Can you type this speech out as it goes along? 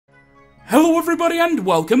Hello everybody and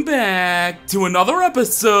welcome back to another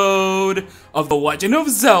episode of The Legend of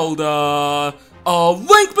Zelda, A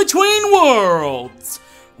Link Between Worlds!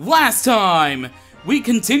 Last time, we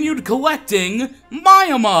continued collecting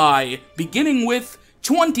Maiamai, beginning with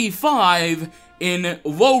 25 in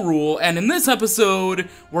Lorule, and in this episode,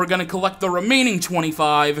 we're gonna collect the remaining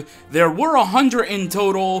 25. There were 100 in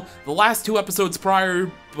total. The last two episodes prior,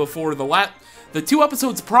 the two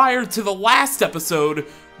episodes prior to the last episode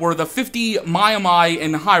were the 50 Maiamai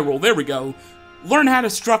in Hyrule. There we go. Learn how to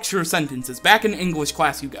structure sentences. Back in English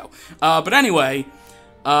class you go. But anyway,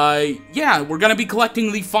 yeah, we're gonna be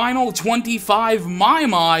collecting the final 25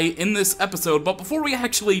 Maiamai in this episode. But before we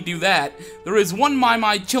actually do that, there is one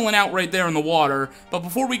Maiamai chilling out right there in the water. But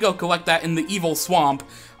before we go collect that in the evil swamp,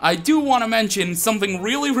 I do want to mention something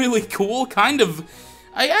really cool,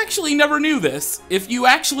 I actually never knew this. If you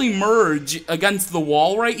actually merge against the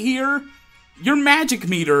wall right here, your magic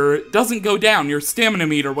meter doesn't go down, your stamina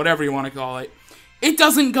meter, whatever you want to call it. It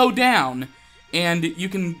doesn't go down, and you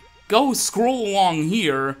can go scroll along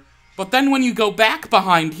here, but then when you go back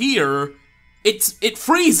behind here, it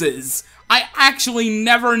freezes. I actually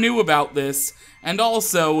never knew about this, and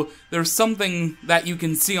also, there's something that you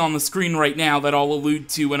can see on the screen right now that I'll allude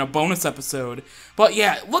to in a bonus episode. But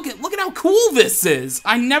yeah, look at how cool this is!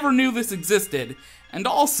 I never knew this existed. And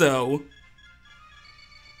also,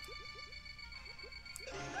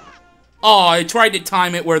 oh, I tried to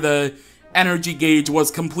time it where the energy gauge was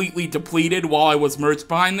completely depleted while I was merged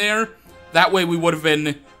behind there. That way we would have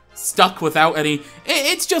been stuck without any.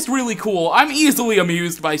 It's just really cool. I'm easily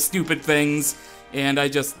amused by stupid things, and I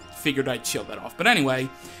just figured I'd show that off. But anyway,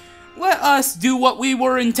 let us do what we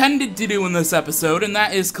were intended to do in this episode, and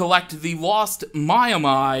that is collect the lost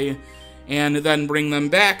Maiamai, and then bring them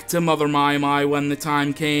back to Mother Maiamai when the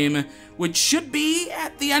time came, which should be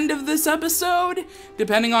at the end of this episode,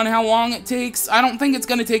 depending on how long it takes. I don't think it's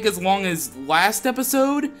going to take as long as last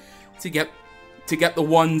episode to get the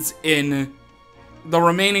ones in, the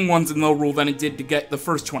remaining ones in Lorule than it did to get the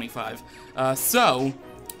first 25. So,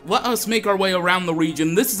 let us make our way around the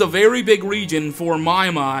region. This is a very big region for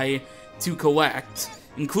Maiamai to collect,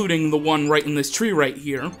 including the one right in this tree right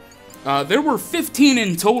here. There were 15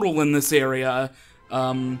 in total in this area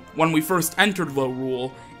when we first entered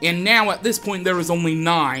Lorule, and now at this point there is only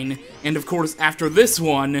 9, and of course after this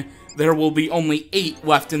one, there will be only 8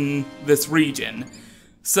 left in this region.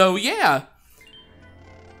 So yeah,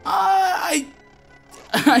 I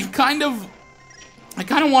kind of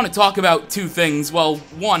want to talk about two things. Well,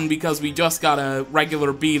 one, because we just got a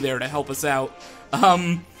regular bee there to help us out.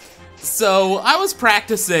 So, I was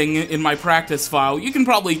practicing in my practice file. You can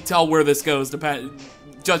probably tell where this goes,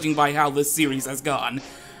 judging by how this series has gone.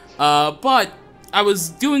 But I was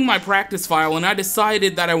doing my practice file, and I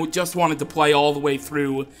decided that I just wanted to play all the way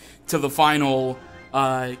through to the final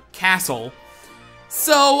castle.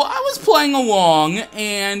 So, I was playing along,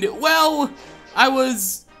 and, well,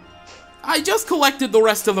 I just collected the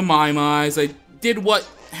rest of the Maiamais. I did what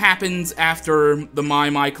happens after the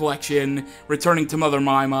Maiamai collection, returning to Mother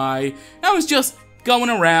Maiamai. I was just going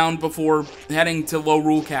around before heading to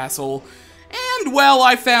Lorule Castle. And, well,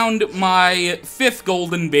 I found my 5th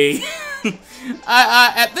golden bee.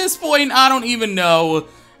 At this point, I don't even know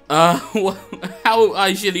how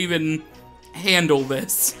I should even handle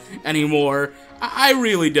this anymore. I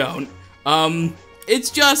really don't.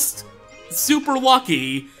 It's just super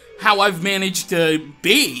lucky how I've managed to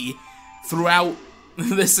be throughout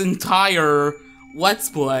this entire Let's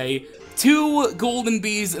Play. 2 golden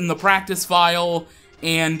bees in the practice file,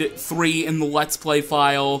 and 3 in the Let's Play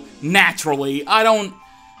file, naturally. I don't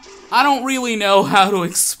really know how to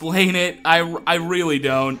explain it, I really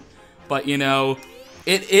don't, but you know,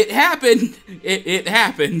 it happened, it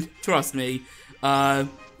happened, trust me.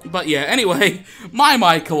 But yeah, anyway,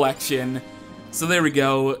 Maiamai collection. So there we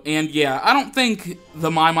go, and yeah, I don't think the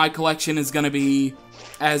Maiamai collection is gonna be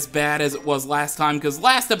as bad as it was last time, because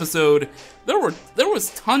last episode, there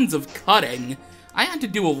was tons of cutting. I had to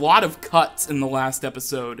do a lot of cuts in the last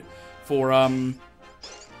episode for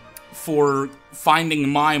finding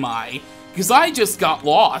Maiamai, because I just got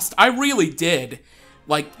lost. I really did.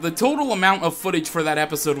 Like, the total amount of footage for that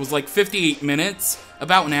episode was like 58 minutes,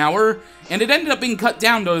 about an hour, and it ended up being cut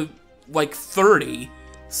down to like 30.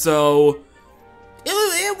 So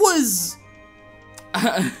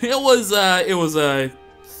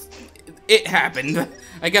it happened.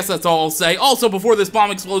 I guess that's all I'll say. Also, before this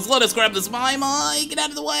bomb explodes, let us grab this Maiamai. Get out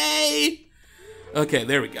of the way. Okay,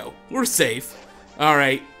 there we go. We're safe. All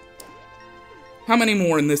right. How many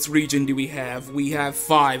more in this region do we have? We have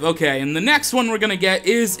 5. Okay, and the next one we're gonna get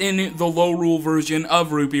is in the low rule version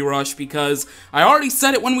of Rupee Rush, because I already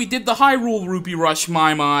said it when we did the high rule Rupee Rush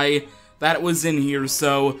Maiamai that it was in here,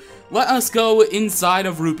 so let us go inside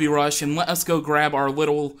of Rupee Rush and let us go grab our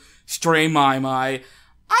little stray Maiamai.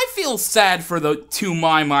 I feel sad for the 2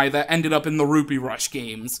 Maiamai that ended up in the Rupee Rush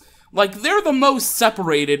games. Like, they're the most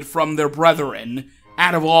separated from their brethren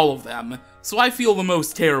out of all of them, so I feel the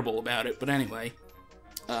most terrible about it, but anyway.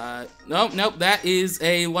 Nope, that is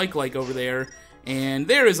a like over there. And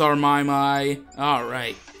there is our Maiamai.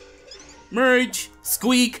 Alright. Merge,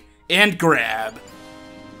 squeak, and grab.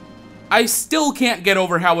 I still can't get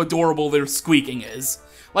over how adorable their squeaking is.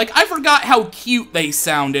 Like, I forgot how cute they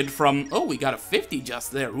sounded from... Oh, we got a 50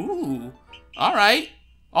 just there. Ooh. Alright.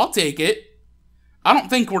 I'll take it. I don't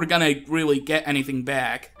think we're gonna really get anything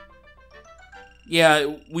back.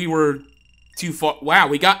 Yeah, we were too far. Wow,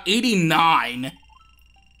 we got 89.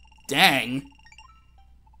 Dang.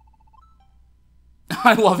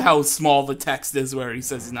 I love how small the text is where he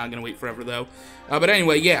says he's not gonna wait forever, though. But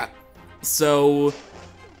anyway, yeah. So...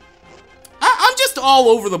 I'm just all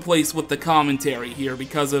over the place with the commentary here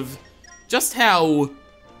because of just how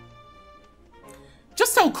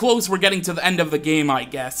close we're getting to the end of the game, I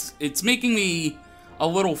guess. It's making me a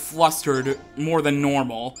little flustered more than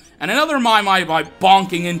normal. And another Maiamai by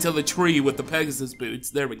bonking into the tree with the Pegasus boots.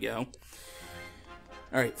 There we go.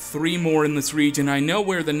 Alright, 3 more in this region. I know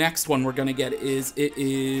where the next one we're gonna get is. It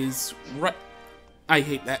is right... I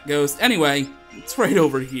hate that ghost. Anyway, it's right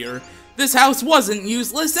over here. This house wasn't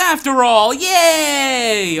useless after all!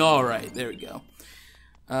 Yay! Alright, there we go.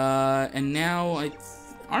 And now,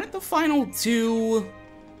 aren't the final 2...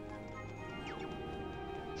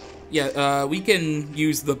 Yeah, we can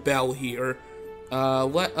use the bell here.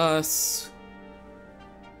 Let us...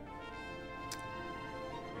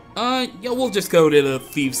 yeah, we'll just go to the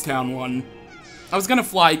Thieves Town one. I was gonna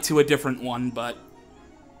fly to a different one, but...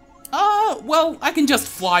 well, I can just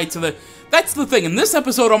fly to the... That's the thing, in this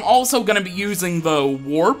episode I'm also gonna be using the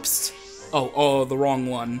warps. Oh, the wrong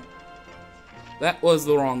one. That was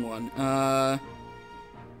the wrong one.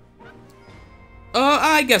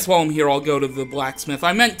 I guess while I'm here I'll go to the blacksmith.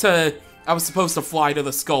 I was supposed to fly to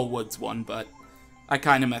the Skullwoods one, but I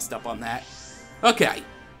kinda messed up on that. Okay.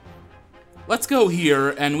 Let's go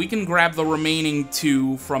here, and we can grab the remaining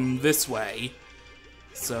 2 from this way.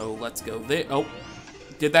 So, let's go there. Oh,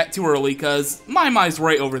 did that too early, because Maiamai's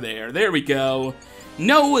right over there. There we go.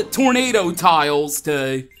 No tornado tiles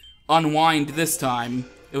to unwind this time.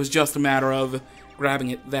 It was just a matter of grabbing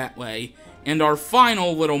it that way. And our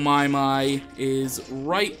final little Maiamai is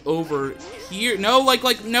right over here. No, no,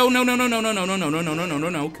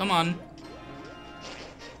 come on.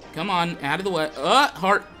 Come on, out of the way.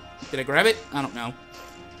 Heart. Did I grab it? I don't know.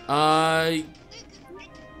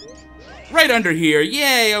 Right under here.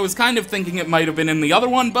 Yay, I was kind of thinking it might have been in the other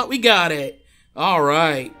one, but we got it.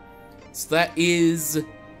 Alright. So that is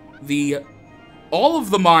all of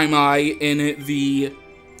the Maiamai in the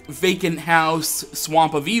vacant house,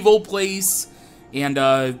 Swamp of Evil place, and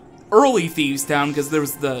early Thieves Town, because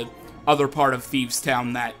there's the other part of Thieves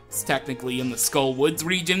Town that's technically in the Skullwoods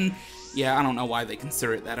region. Yeah, I don't know why they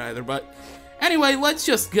consider it that either, but anyway, let's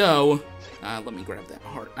just go. Let me grab that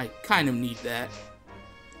heart. I kind of need that.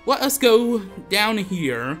 Let us go down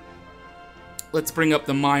here. Let's bring up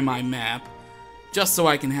the Maiamai map, just so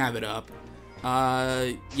I can have it up.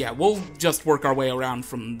 Yeah, we'll just work our way around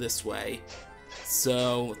from this way.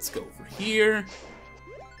 So, let's go over here.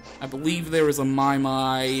 I believe there is a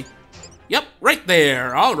Maiamai. Yep, right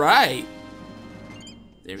there. Alright.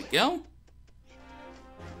 There we go.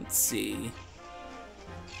 Let's see.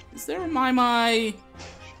 Is there a Maiamai?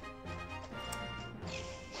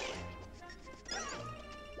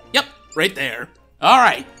 Yep, right there.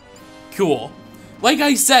 Alright. Cool. Like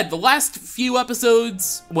I said, the last few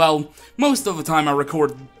episodes, well, most of the time I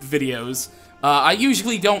record videos, I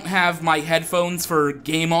usually don't have my headphones for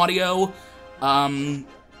game audio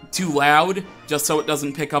too loud, just so it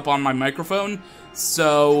doesn't pick up on my microphone.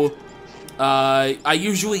 So, I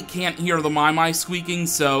usually can't hear the Maiamai squeaking,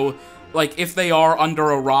 so, like, if they are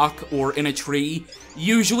under a rock or in a tree,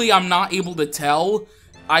 usually I'm not able to tell.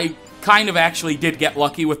 I kind of actually did get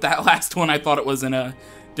lucky with that last one. I thought it was in a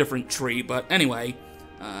different tree, but anyway,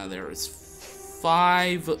 there is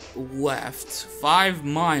 5 left. 5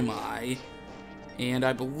 Maiamai. And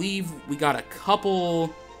I believe we got a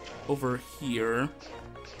couple over here.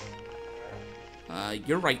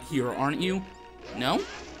 You're right here, aren't you? No?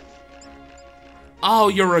 Oh,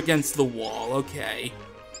 you're against the wall. Okay.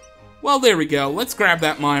 Well, there we go. Let's grab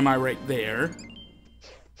that Maiamai right there.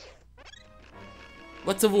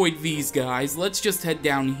 let's avoid these guys. Let's just head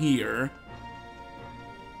down here.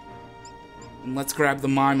 And let's grab the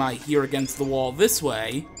Maiamai here against the wall this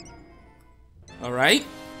way. Alright,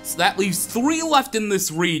 so that leaves 3 left in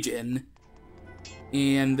this region.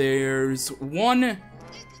 And there's one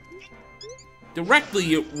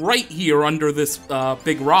directly right here under this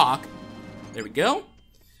big rock. There we go.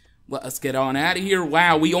 Let us get on out of here.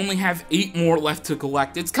 Wow, we only have 8 more left to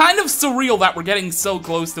collect. It's kind of surreal that we're getting so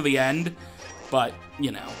close to the end. But,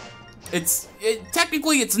 you know,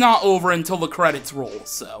 technically it's not over until the credits roll,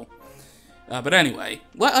 so. But anyway,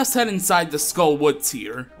 let us head inside the Skull Woods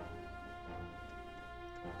here.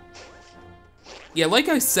 Yeah, like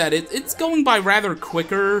I said, it's going by rather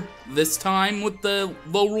quicker this time with the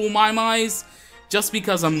low rule Maiamais, just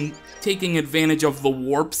because I'm taking advantage of the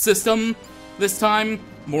warp system this time,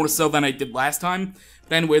 more so than I did last time.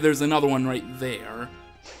 But anyway, there's another one right there.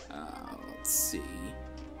 Let's see.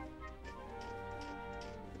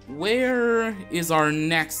 Where is our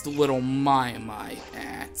next little Maiamai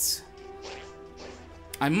at?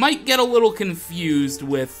 I might get a little confused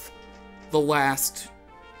with the last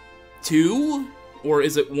 2, or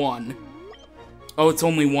is it 1? Oh, it's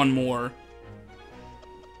only 1 more.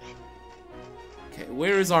 Okay,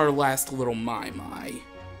 where is our last little Maiamai?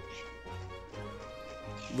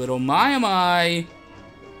 Little Maiamai!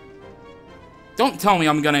 Don't tell me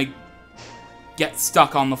I'm gonna get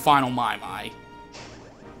stuck on the final Maiamai.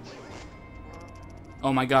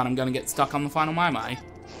 Oh my god, I'm gonna get stuck on the final Maiamai.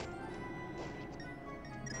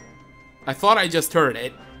 I thought I just heard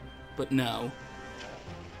it, but no.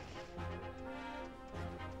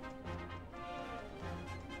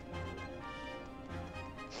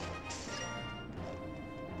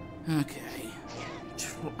 Okay.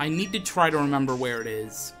 I need to try to remember where it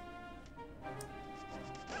is.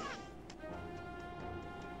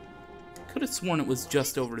 Could have sworn it was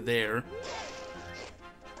just over there.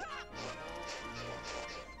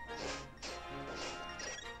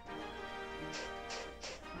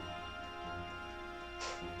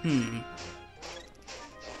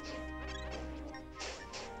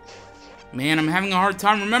 Man, I'm having a hard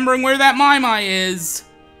time remembering where that Maiamai is.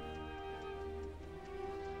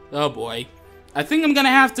 Oh boy. I think I'm gonna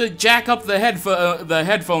have to jack up the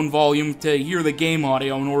headphone volume to hear the game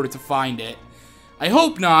audio in order to find it. I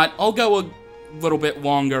hope not. I'll go a little bit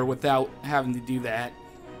longer without having to do that.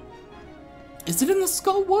 Is it in the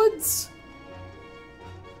Skull Woods?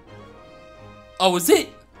 Oh, is it?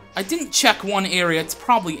 I didn't check one area. It's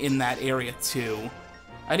probably in that area too.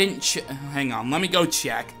 I didn't hang on, let me go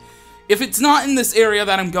check. If it's not in this area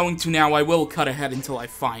that I'm going to now, I will cut ahead until I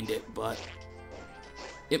find it, but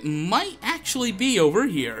it might actually be over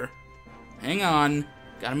here. Hang on.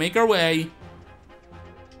 Gotta make our way.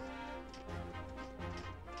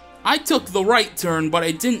 I took the right turn, but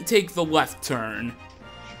I didn't take the left turn.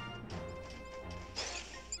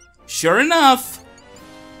 Sure enough,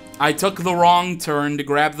 I took the wrong turn to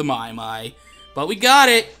grab the Maiamai. But we got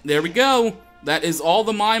it. There we go. That is all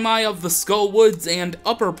the Maiamai of the Skull Woods and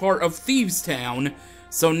upper part of Thieves Town.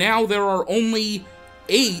 So now there are only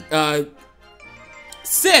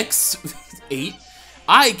 6. 8?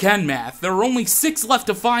 I can math. There are only 6 left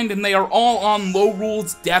to find, and they are all on Low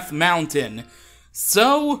Rule's Death Mountain.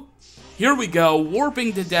 So, here we go,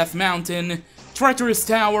 warping to Death Mountain. Treacherous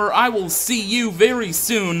Tower, I will see you very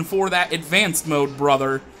soon for that advanced mode,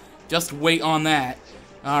 brother. Just wait on that.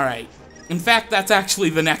 Alright. In fact, that's actually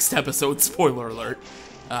the next episode, spoiler alert.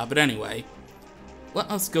 But anyway, let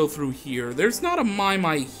us go through here. There's not a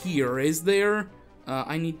Maiamai here, is there?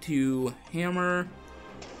 I need to hammer.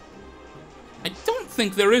 I don't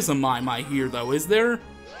think there is a Maiamai here, though, is there?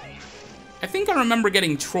 I think I remember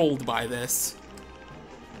getting trolled by this.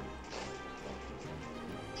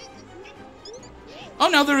 Oh,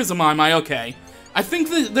 no, there is a Maiamai, okay. I think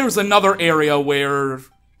that there's another area where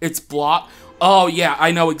it's blocked. Oh, yeah,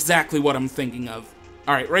 I know exactly what I'm thinking of.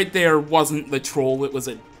 Alright, right there wasn't the troll, it was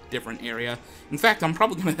a different area. In fact, I'm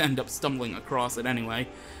probably going to end up stumbling across it anyway.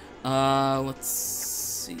 Let's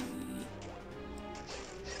see.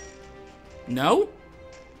 No?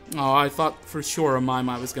 Oh, I thought for sure a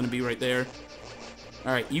Maiamai was going to be right there.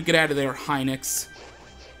 Alright, you get out of there, Hynix.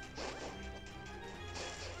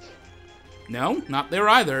 No, not there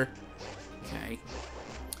either. Okay.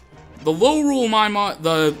 The low rule Maiamai,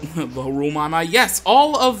 the low rule Maiamai, yes,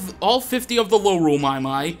 all 50 of the low rule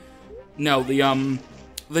Maiamai. No,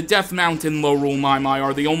 the Death Mountain low rule Maiamai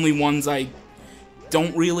are the only ones I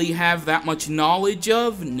don't really have that much knowledge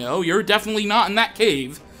of. No, you're definitely not in that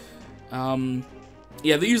cave.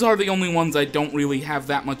 Yeah, these are the only ones I don't really have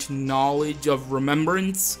that much knowledge of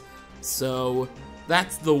remembrance. So,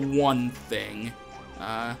 that's the one thing.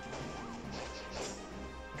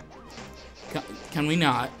 Can we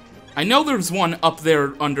not? I know there's one up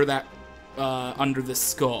there under that, under this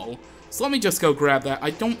skull. So let me just go grab that.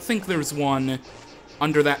 I don't think there's one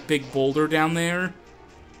under that big boulder down there.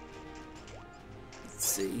 Let's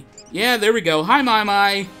see. Yeah, there we go. Hi,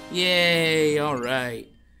 Maiamai. Yay, alright.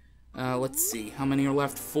 Let's see. How many are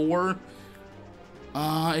left? 4?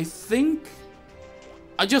 I think...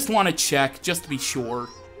 I just want to check, just to be sure.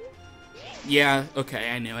 Yeah,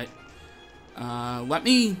 okay, I knew it. Let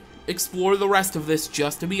me explore the rest of this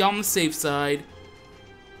just to be on the safe side.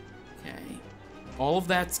 Okay. All of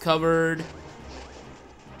that's covered.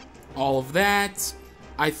 All of that.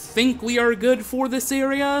 I think we are good for this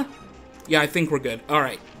area. Yeah, I think we're good.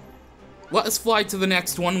 Alright. Let us fly to the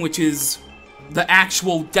next one, which is the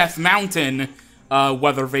actual Death Mountain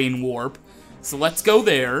weather vane warp. So let's go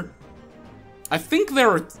there. I think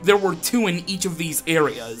there were 2 in each of these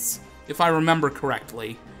areas, if I remember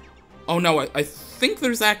correctly. Oh no, I think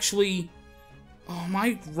there's actually... Oh, am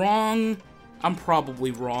I wrong? I'm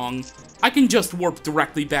probably wrong. I can just warp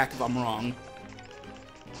directly back if I'm wrong.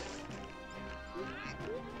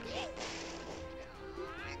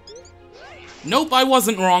 Nope, I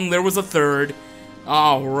wasn't wrong. There was a 3rd.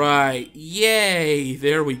 Alright. Yay.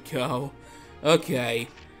 There we go. Okay.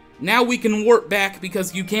 Now we can warp back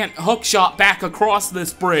because you can't hookshot back across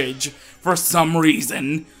this bridge for some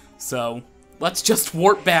reason. So, let's just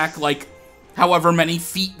warp back like however many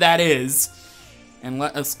feet that is. And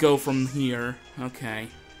let us go from here. Okay.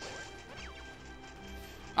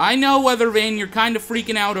 I know, Weathervane, you're kind of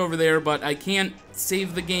freaking out over there, but I can't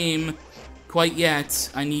save the game quite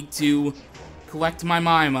yet. I need to collect my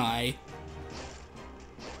Maiamai.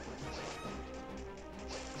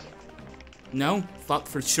 No? Thought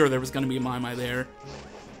for sure there was going to be a Maiamai there.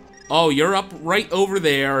 Oh, you're up right over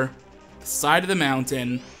there. Side of the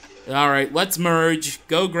mountain. Alright, let's merge.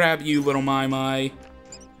 Go grab you, little Maiamai.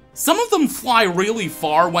 Some of them fly really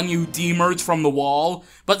far when you demerge from the wall,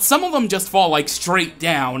 but some of them just fall, like, straight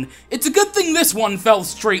down. It's a good thing this one fell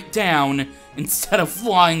straight down instead of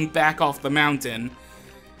flying back off the mountain.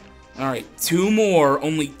 Alright, 2 more.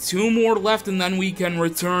 Only 2 more left, and then we can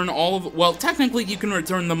return all of... Well, technically, you can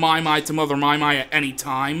return the Maiamai to Mother Maiamai at any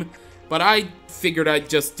time, but I figured I'd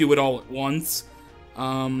just do it all at once.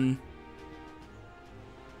 I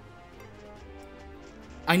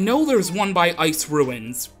know there's one by Ice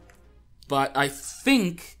Ruins, but I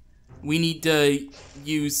think we need to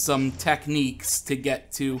use some techniques to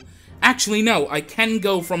get to... Actually, no, I can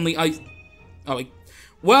go from the ice... Oh,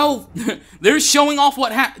 well, they're showing off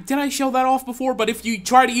what Did I show that off before? But if you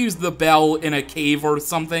try to use the bell in a cave or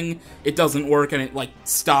something, it doesn't work and it, like,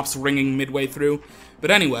 stops ringing midway through.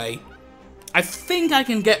 But anyway, I think I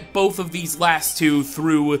can get both of these last 2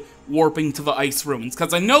 through warping to the Ice Ruins,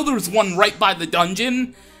 because I know there's one right by the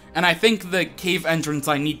dungeon, and I think the cave entrance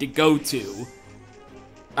I need to go to,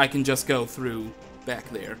 I can just go through back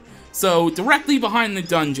there. So, directly behind the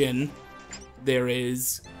dungeon, there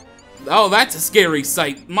is... Oh, that's a scary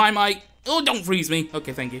sight. Maiamai... Oh, don't freeze me.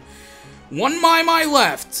 Okay, thank you. 1 Maiamai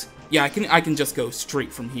left. Yeah, I can just go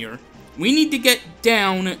straight from here. We need to get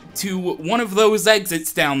down to one of those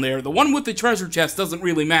exits down there. The one with the treasure chest doesn't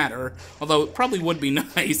really matter, although it probably would be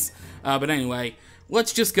nice. But anyway,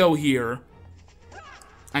 let's just go here.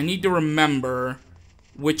 I need to remember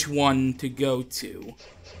which one to go to.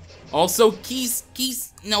 Also, keys,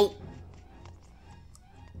 no.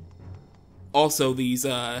 Also, these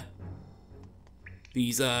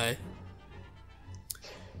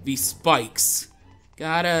spikes.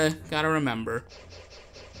 Gotta remember.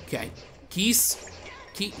 Okay. Keys.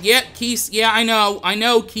 Yeah, Keys. Yeah, I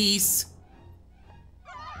know, Keys.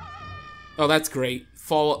 Oh, that's great.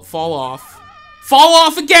 Fall off. Fall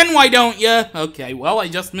off again, why don't ya? Okay, well, I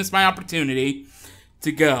just missed my opportunity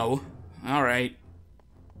to go. Alright.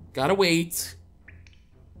 Gotta wait.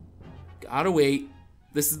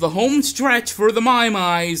 This is the home stretch for the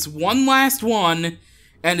Maiamais. One last one,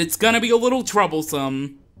 and it's gonna be a little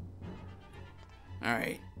troublesome.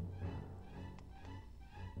 Alright.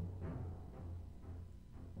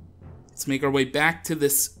 Let's make our way back to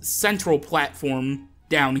this central platform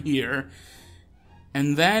down here.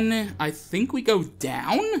 And then, I think we go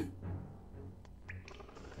down?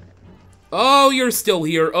 Oh, you're still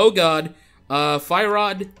here. Oh, God. Fire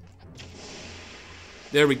rod.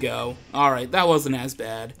 There we go. Alright, that wasn't as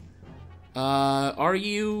bad. Are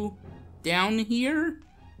you down here?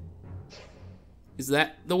 Is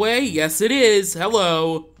that the way? Yes, it is.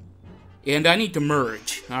 Hello. And I need to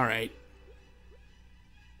merge. Alright.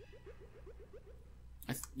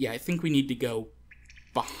 Yeah, I think we need to go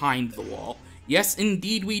behind the wall. Yes,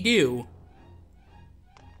 indeed we do.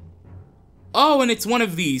 Oh, and it's one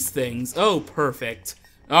of these things. Oh, perfect.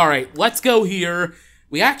 Alright, let's go here.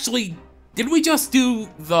 We actually... Did we just do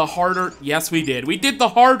the harder... Yes, we did. We did the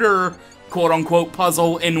harder, quote-unquote,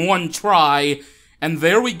 puzzle in one try. And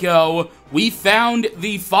there we go. We found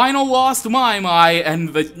the final lost Maiamai,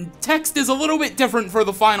 and the text is a little bit different for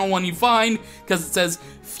the final one you find, because it says,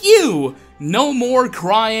 "Phew! No more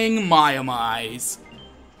crying Maiamais."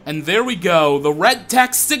 And there we go. The red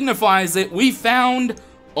text signifies it. We found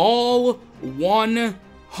all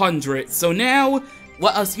 100. So now,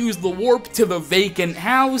 let us use the warp to the vacant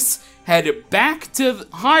house, head back to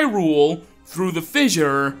Hyrule through the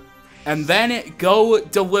fissure, and then go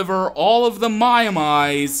deliver all of the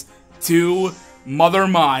Maiamais to Mother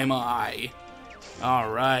Maiamai.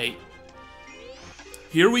 Alright.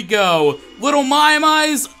 Here we go. Little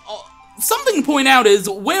Maiamais, something to point out is,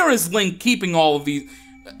 where is Link keeping all of these?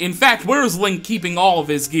 In fact, where is Link keeping all of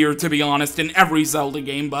his gear, to be honest, in every Zelda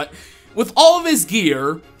game? But with all of his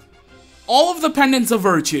gear, all of the Pendants of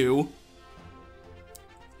Virtue,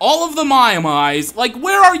 all of the Maiamais, like,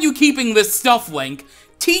 where are you keeping this stuff, Link?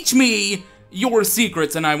 Teach me your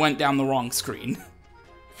secrets, and I went down the wrong screen.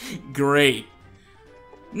 Great.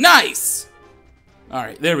 Nice!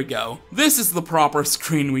 Alright, there we go. This is the proper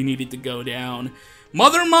screen we needed to go down.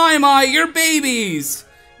 Mother Maiamai, your babies!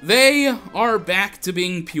 They are back to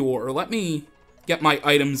being pure. Let me get my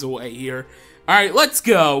items away here. Alright, let's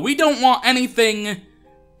go. We don't want anything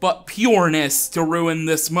but pureness to ruin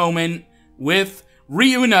this moment with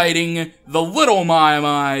reuniting the little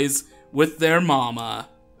Maiamais with their mama.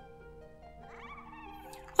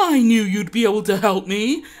 I knew you'd be able to help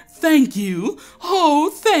me. Thank you. Oh,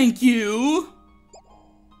 thank you.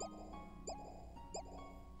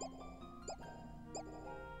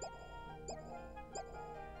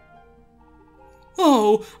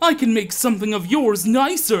 Oh, I can make something of yours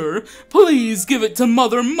nicer. Please give it to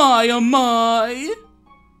Mother Maiamai.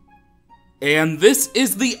 And this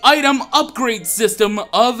is the item upgrade system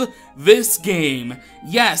of this game.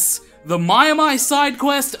 Yes, the Maiamai side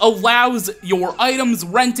quest allows your items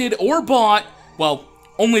rented or bought, well,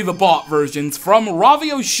 only the bought versions, from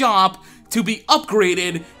Ravio's shop to be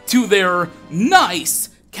upgraded to their nice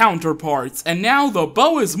counterparts. And now the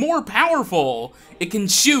bow is more powerful. It can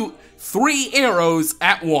shoot 3 arrows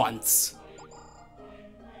at once.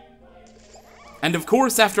 And of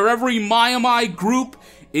course, after every Maiamai group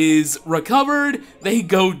is recovered, they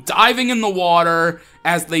go diving in the water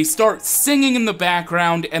as they start singing in the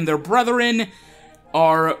background, and their brethren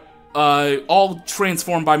are all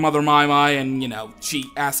transformed by Mother Maiamai, and, you know, she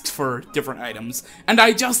asks for different items. And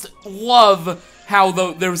I just love how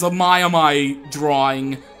there's a Maiamai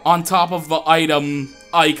drawing on top of the item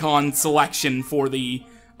icon selection for the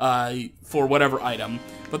for whatever item.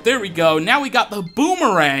 But there we go. Now we got the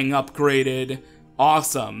boomerang upgraded.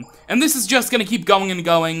 Awesome. And this is just gonna keep going and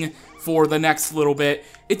going for the next little bit.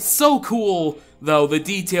 It's so cool, though, the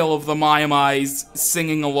detail of the Maiamais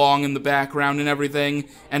singing along in the background and everything,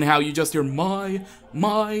 and how you just hear my,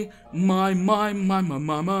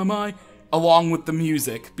 along with the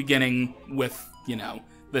music, beginning with, you know,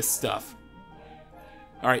 this stuff.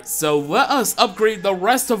 Alright, so let us upgrade the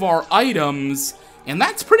rest of our items. And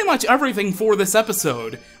that's pretty much everything for this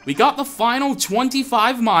episode. We got the final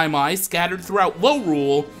 25 Maiamai scattered throughout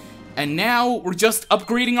Lorule, and now we're just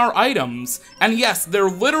upgrading our items. And yes, they're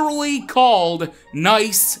literally called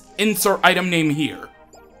nice insert item name here.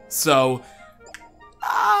 So,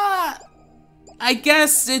 I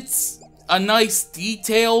guess it's a nice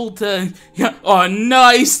detail to, a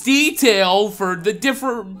nice detail for the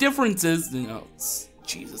differences. No,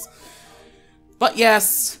 Jesus. But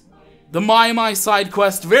yes, the Maiamai side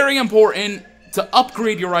quest, very important to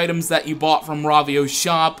upgrade your items that you bought from Ravio's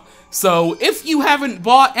shop. So if you haven't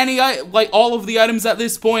bought any, like, all of the items at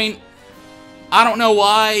this point, I don't know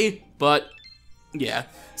why, but yeah.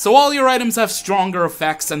 So all your items have stronger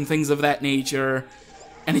effects and things of that nature,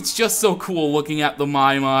 and it's just so cool looking at the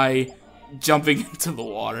Maiamai jumping into the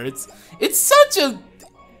water. It's such a,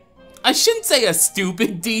 I shouldn't say a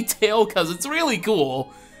stupid detail, because it's really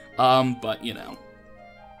cool, but you know.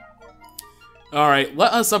 Alright,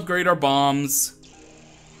 let us upgrade our bombs.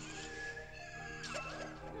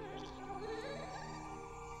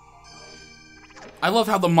 I love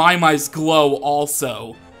how the Maiamais glow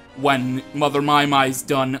also when Mother Maiamai's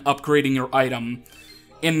done upgrading your item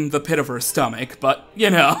in the pit of her stomach, but,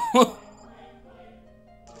 you know.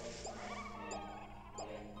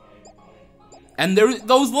 And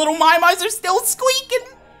those little Maiamais are still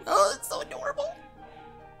squeaking! Oh, it's so adorable.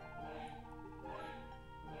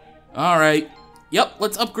 Alright. Yep,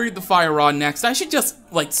 let's upgrade the fire rod next. I should just,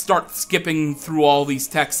 like, start skipping through all these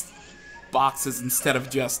text boxes instead of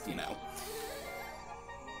just, you know.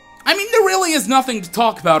 I mean, there really is nothing to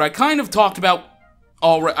talk about. I kind of talked about...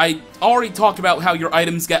 I already talked about how your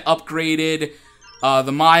items get upgraded.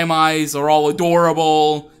 The Maiamais are all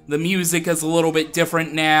adorable. The music is a little bit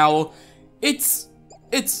different now. It's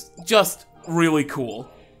just really cool.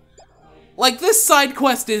 Like, this side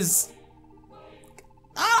quest is...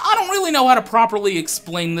 I don't really know how to properly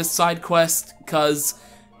explain this side quest, because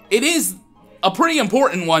it is a pretty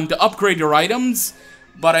important one to upgrade your items,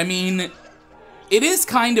 but I mean, it is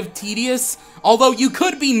kind of tedious. Although you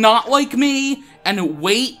could be not like me and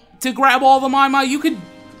wait to grab all the Maiamai. You could,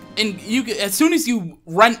 as soon as you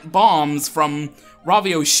rent bombs from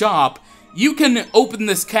Ravio's shop, you can open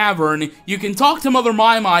this cavern, you can talk to Mother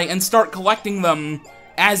Maiamai and start collecting them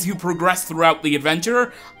as you progress throughout the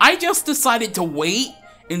adventure. I just decided to wait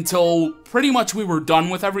until pretty much we were done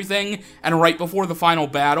with everything and right before the final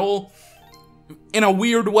battle. In a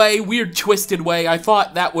weird way, weird twisted way, I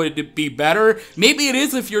thought that would be better. Maybe it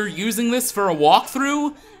is if you're using this for a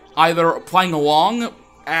walkthrough, either playing along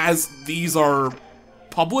as these are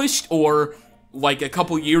published or like a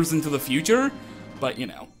couple years into the future, but you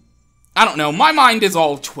know. I don't know, my mind is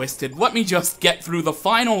all twisted. Let me just get through the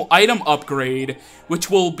final item upgrade, which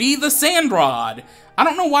will be the Sand Rod. I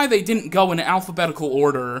don't know why they didn't go in alphabetical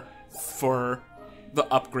order for the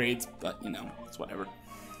upgrades, but you know, it's whatever.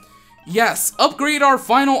 Yes, upgrade our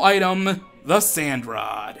final item, the Sand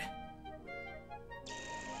Rod.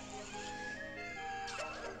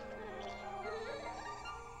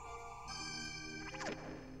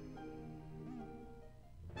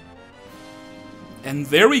 And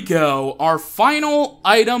there we go, our final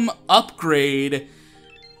item upgrade.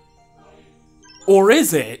 Or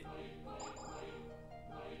is it?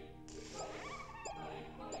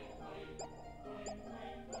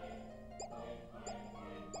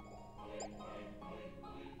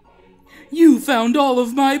 You found all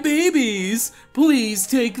of my babies! Please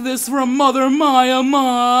take this from Mother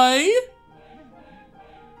Maiamai!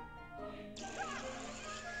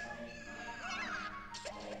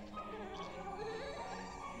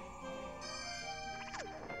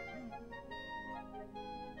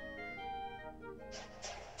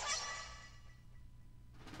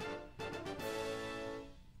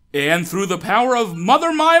 And through the power of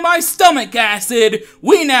Mother Maiamai's stomach acid,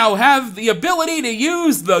 we now have the ability to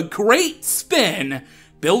use the Great Spin.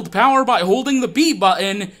 Build power by holding the B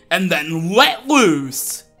button, and then let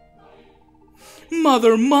loose.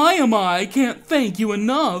 Mother Maiamai can't thank you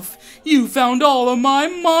enough. You found all of my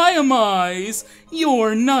Maiamais.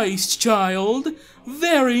 You're nice, child.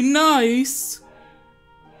 Very nice.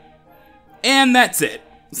 And that's it.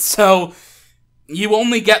 So... you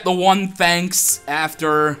only get the one thanks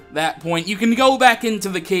after that point. You can go back into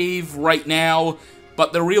the cave right now,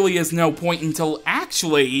 but there really is no point until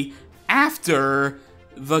actually after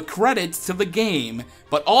the credits to the game.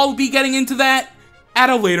 But I'll be getting into that at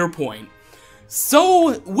a later point.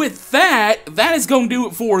 So with that, that is going to do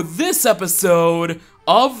it for this episode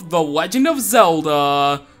of The Legend of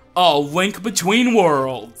Zelda: A Link Between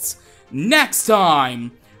Worlds. Next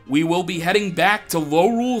time, we will be heading back to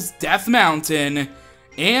Lorule's Death Mountain,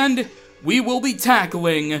 and we will be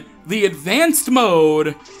tackling the advanced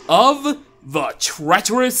mode of the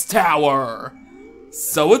Treacherous Tower.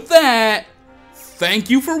 So with that, thank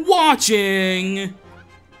you for watching,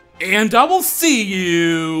 and I will see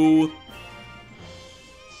you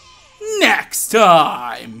next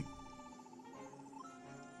time.